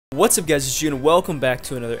What's up, guys? It's June and welcome back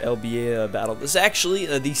to another LBA battle. This is actually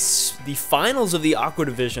the finals of the Aqua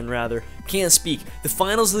Division, rather. Can't speak. The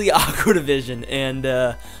finals of the Aqua Division, and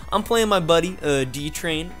I'm playing my buddy,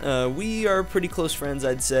 D-Train. We are pretty close friends,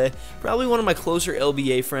 I'd say. Probably one of my closer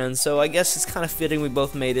LBA friends, so I guess it's kind of fitting we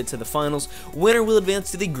both made it to the finals. Winner will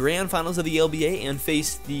advance to the grand finals of the LBA and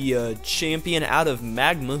face the champion out of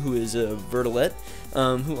Magma, who is Vertilet,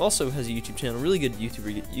 who also has a YouTube channel. Really good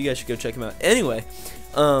YouTuber. You guys should go check him out. Anyway,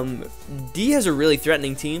 D has a really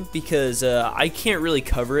threatening team because I can't really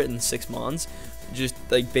cover it in 6 mons, just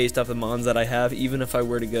like based off the mons that I have. Even if I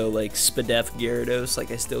were to go like Spadef Gyarados,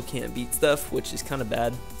 like I still can't beat stuff, which is kind of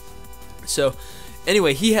bad. So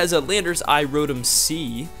anyway, he has a Landorus I, Rotom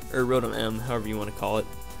C, or Rotom M, however you want to call it.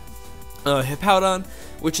 Hippowdon,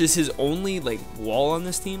 which is his only like wall on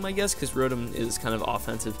this team, I guess, because Rotom is kind of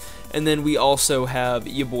offensive. And then we also have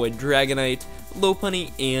your boy Dragonite,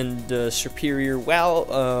 Lopunny, and Superior. While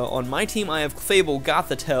on my team I have Clefable,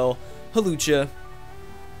 Gothitelle, Hawlucha,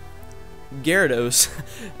 Gyarados,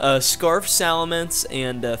 Scarf, Salamence,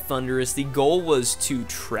 and Thundurus. The goal was to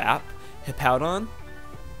trap Hippowdon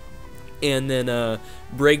and then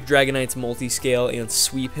break Dragonite's multi-scale and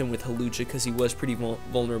sweep him with Hawlucha because he was pretty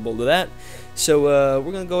vulnerable to that. So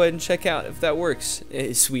we're going to go ahead and check out if that works.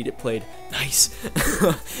 Sweet, it played. Nice.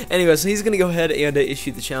 Anyway, so he's going to go ahead and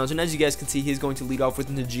issue the challenge. And as you guys can see, he's going to lead off with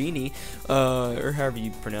Nagini, or however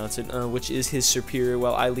you pronounce it, which is his superior,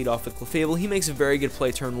 while I lead off with Clefable. He makes a very good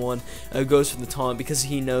play turn 1, goes for the taunt because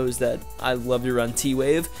he knows that I love to run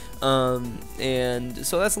T-Wave. And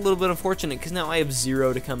so that's a little bit unfortunate because now I have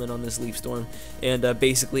 0 to come in on this Leaf Storm. And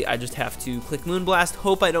basically, I just have to click Moonblast,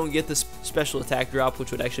 hope I don't get this special attack drop,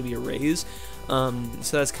 which would actually be a raise.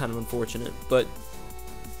 So that's kind of unfortunate, but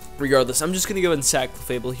regardless, I'm just going to go ahead and sack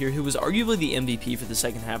Clefable here, who was arguably the MVP for the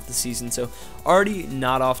second half of the season, so already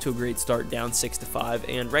not off to a great start, down 6-5,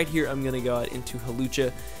 and right here I'm going to go out into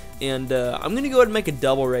Hawlucha, and I'm going to go ahead and make a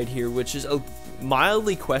double right here, which is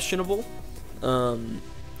mildly questionable,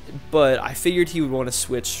 but I figured he would want to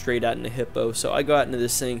switch straight out into Hippo, so I go out into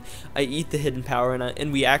this thing, I eat the hidden power,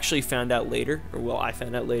 and we actually found out later, or well, I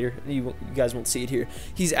found out later, you guys won't see it here,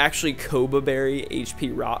 he's actually Koba Berry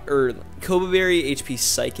HP Rock, or Koba Berry HP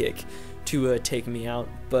Psychic to take me out,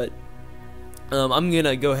 but I'm going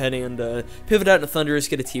to go ahead and pivot out into Thundurus,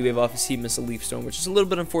 get a T-Wave off his team, miss a Leaf Storm, which is a little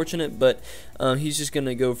bit unfortunate, but he's just going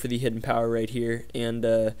to go for the hidden power right here, and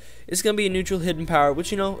it's going to be a neutral hidden power, which,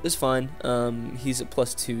 you know, is fine. He's at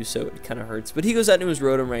 +2, so it kind of hurts, but he goes out into his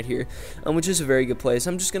Rotom right here, which is a very good play, so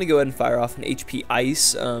I'm just going to go ahead and fire off an HP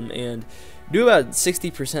Ice, and do about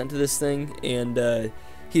 60% to this thing, and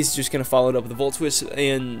he's just going to follow it up with a Volt Switch,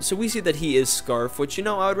 and so we see that he is Scarf, which, you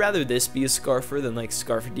know, I would rather this be a Scarfer than, like,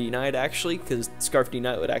 Scarf D-Knight, actually, because Scarf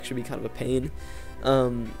D-Knight would actually be kind of a pain.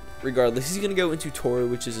 Regardless, he's going to go into Toro,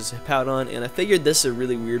 which is his Hippowdon, and I figured this is a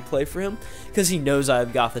really weird play for him, because he knows I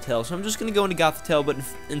have Gothitelle, so I'm just going to go into Gothitelle, but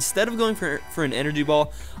instead of going for an Energy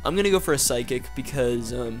Ball, I'm going to go for a Psychic,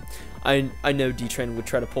 because I know D-Train would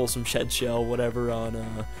try to pull some Shed Shell, whatever,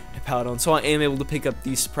 on Hippowdon, so I am able to pick up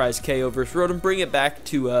the surprise KO versus Rotom, bring it back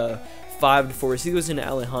to 5-4. So he goes into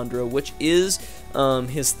Alejandro, which is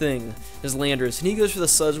his thing, his Landorus, and he goes for the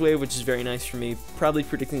Sludge Wave, which is very nice for me, probably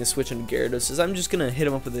predicting a switch into Gyarados, as I'm just going to hit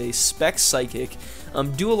him up with a Spec Psychic,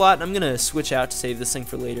 do a lot, and I'm going to switch out to save this thing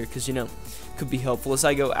for later, because, you know, could be helpful as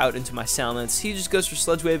I go out into my Salamence. He just goes for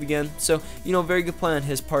Sludge Wave again, so, you know, very good play on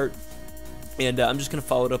his part. And I'm just going to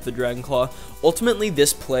follow it up with the Dragon Claw. Ultimately,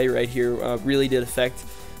 this play right here really did affect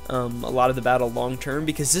a lot of the battle long term,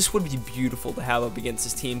 because this would be beautiful to have up against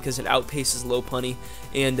this team, because it outpaces Lopunny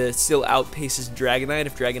and it still outpaces Dragonite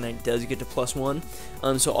if Dragonite does get to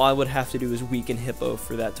 +1. So all I would have to do is weaken Hippo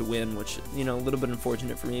for that to win, which, you know, a little bit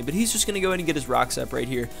unfortunate for me. But he's just going to go ahead and get his Rocks up right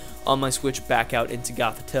here on my switch back out into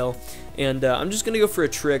Gothitelle. And I'm just going to go for a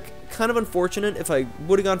Trick. Kind of unfortunate. If I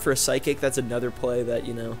would have gone for a Psychic, that's another play that,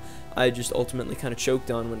 you know, I just ultimately kind of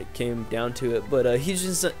choked on when it came down to it. But he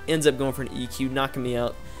just ends up going for an EQ, knocking me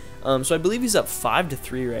out. So I believe he's up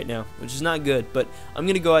 5-3 right now, which is not good. But I'm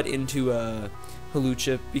going to go out into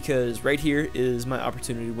Hawlucha, because right here is my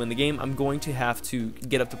opportunity to win the game. I'm going to have to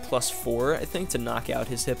get up to +4, I think, to knock out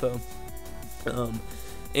his Hippo.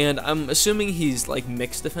 And I'm assuming he's like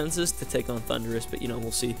mixed defenses to take on Thundurus, but, you know,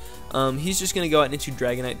 we'll see. He's just going to go out into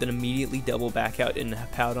Dragonite, then immediately double back out into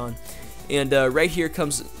Hippowdon. And right here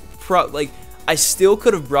comes, like, I still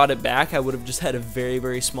could have brought it back. I would have just had a very,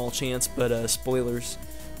 very small chance, but spoilers,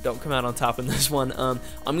 don't come out on top in this one. I'm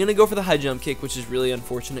going to go for the high jump kick, which is really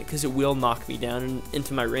unfortunate because it will knock me down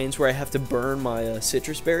into my range where I have to burn my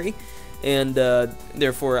citrus berry. And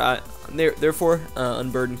therefore,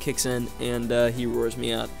 Unburden kicks in and he roars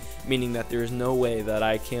me out. meaning that there is no way that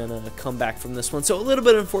I can come back from this one. So a little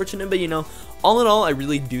bit unfortunate, but you know, all in all, I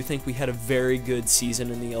really do think we had a very good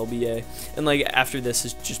season in the LBA, and like after this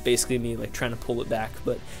is just basically me like trying to pull it back,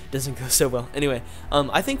 but it doesn't go so well. Anyway,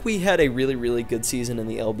 I think we had a really good season in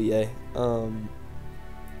the LBA.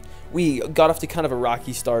 We got off to kind of a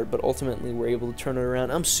rocky start, but ultimately we're able to turn it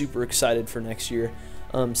around. I'm super excited for next year.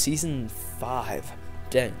 Season 5,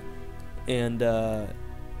 dang. And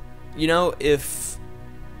you know, if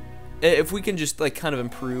we can just like kind of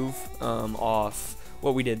improve off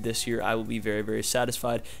what we did this year, I will be very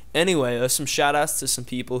satisfied. Anyway, some shout outs to some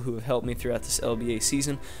people who have helped me throughout this LBA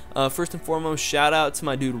season. First and foremost, shout out to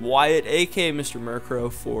my dude Wyatt, aka Mr.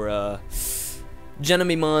 Murkrow, for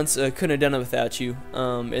Genemy months. Couldn't have done it without you.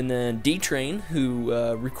 And then D-Train, who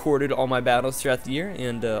recorded all my battles throughout the year,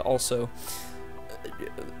 and also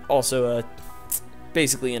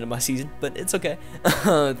basically ended my season, but it's okay.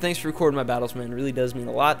 Thanks for recording my battles, man. It really does mean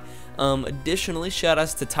a lot. Additionally, shout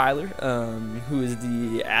outs to Tyler, who is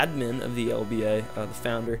the admin of the LBA, the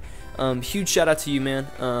founder. Huge shout out to you, man.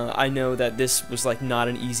 I know that this was like not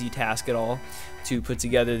an easy task at all to put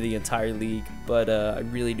together the entire league, but I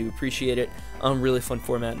really do appreciate it. Really fun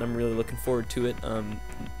format, and I'm really looking forward to it.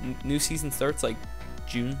 New season starts like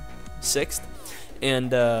June 6th,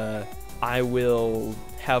 and I will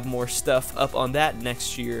have more stuff up on that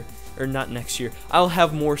next year, or not next year. I'll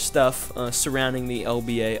have more stuff surrounding the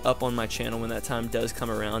LBA up on my channel when that time does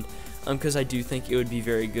come around, because I do think it would be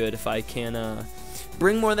very good if I can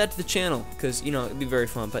bring more of that to the channel, because you know, it'd be very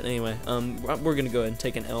fun. But anyway, we're gonna go ahead and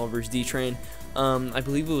take an L versus D-Train. I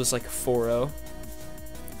believe it was like a 4-0,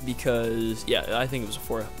 because yeah, I think it was a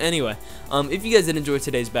 4-0. Anyway, if you guys did enjoy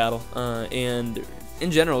today's battle, and in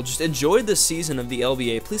general, just enjoyed this season of the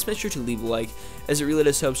LBA, please make sure to leave a like, as it really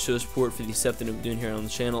does help show support for the stuff that I'm doing here on the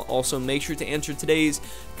channel. Also, make sure to answer today's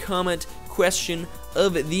comment question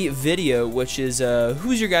of the video, which is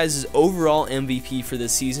who's your guys' overall MVP for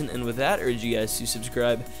this season? And with that, I urge you guys to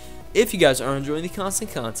subscribe if you guys are enjoying the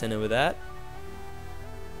constant content. And with that,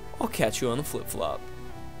 I'll catch you on the flip-flop.